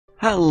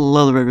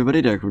Hello there everybody,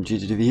 Derek from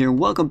GGTV here.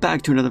 Welcome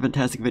back to another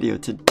fantastic video.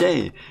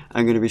 Today,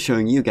 I'm going to be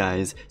showing you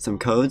guys some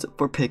codes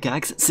for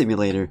Pickaxe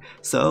Simulator.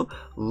 So,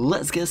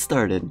 let's get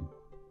started.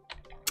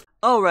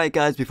 Alright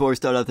guys, before we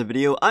start off the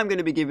video, I'm going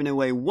to be giving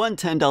away one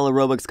 $10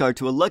 Robux card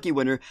to a lucky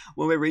winner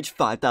when we reach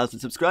 5,000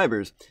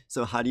 subscribers.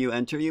 So how do you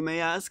enter, you may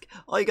ask?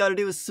 All you gotta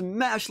do is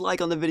smash like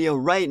on the video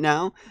right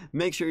now.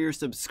 Make sure you're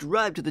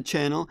subscribed to the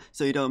channel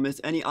so you don't miss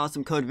any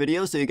awesome code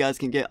videos so you guys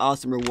can get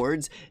awesome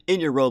rewards in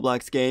your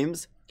Roblox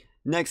games.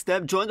 Next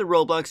step, join the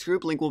Roblox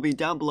group, link will be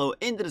down below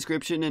in the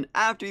description, and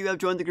after you have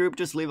joined the group,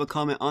 just leave a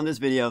comment on this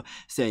video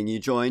saying you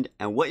joined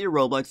and what your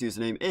Roblox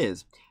username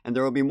is. And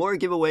there will be more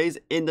giveaways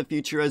in the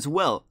future as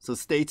well, so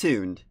stay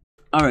tuned.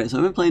 Alright, so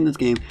I've been playing this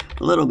game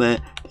a little bit.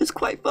 It's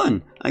quite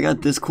fun. I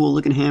got this cool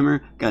looking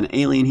hammer, got an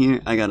alien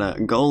here, I got a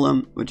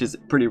golem, which is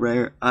pretty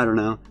rare, I don't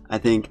know, I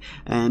think.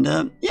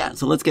 And yeah,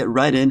 so let's get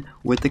right in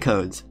with the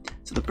codes.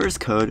 So the first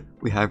code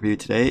we have for you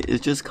today is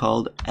just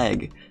called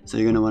egg. So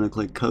you're going to want to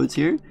click codes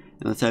here.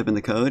 And let's type in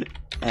the code,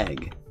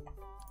 egg.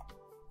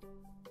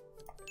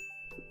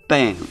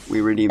 Bam, we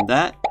redeemed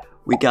that.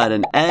 We got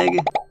an egg.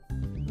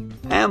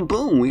 And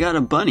boom, we got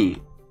a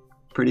bunny.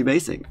 Pretty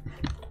basic.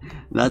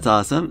 That's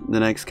awesome. The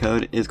next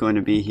code is going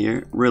to be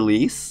here,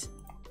 release.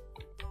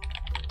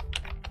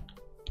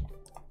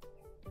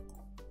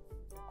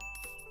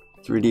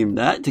 Let's redeem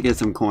that to get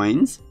some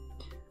coins.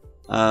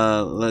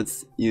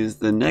 Let's use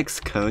the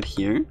next code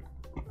here.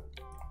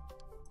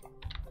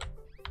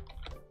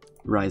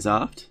 Rise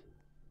off.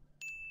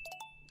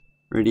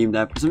 Redeem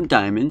that for some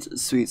diamonds.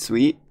 Sweet,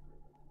 sweet.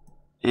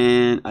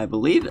 And I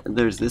believe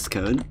there's this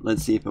code.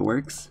 Let's see if it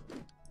works.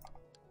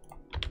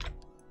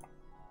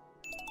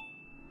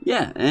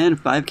 Yeah,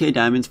 and 5k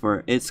diamonds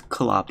for It's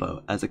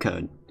Kalapo as a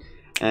code.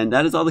 And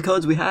that is all the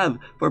codes we have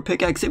for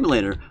Pickaxe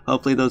Simulator.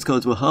 Hopefully those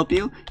codes will help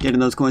you.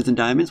 Getting those coins and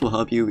diamonds will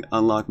help you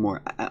unlock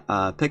more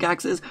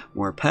pickaxes,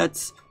 more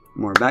pets,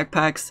 more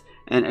backpacks,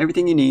 and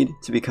everything you need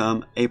to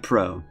become a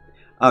pro.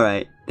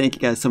 Alright, thank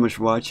you guys so much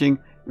for watching.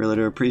 Really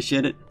do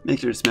appreciate it. Make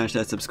sure to smash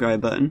that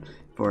subscribe button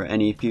for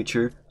any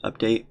future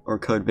update or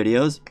code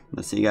videos.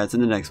 I'll see you guys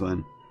in the next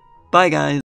one. Bye guys!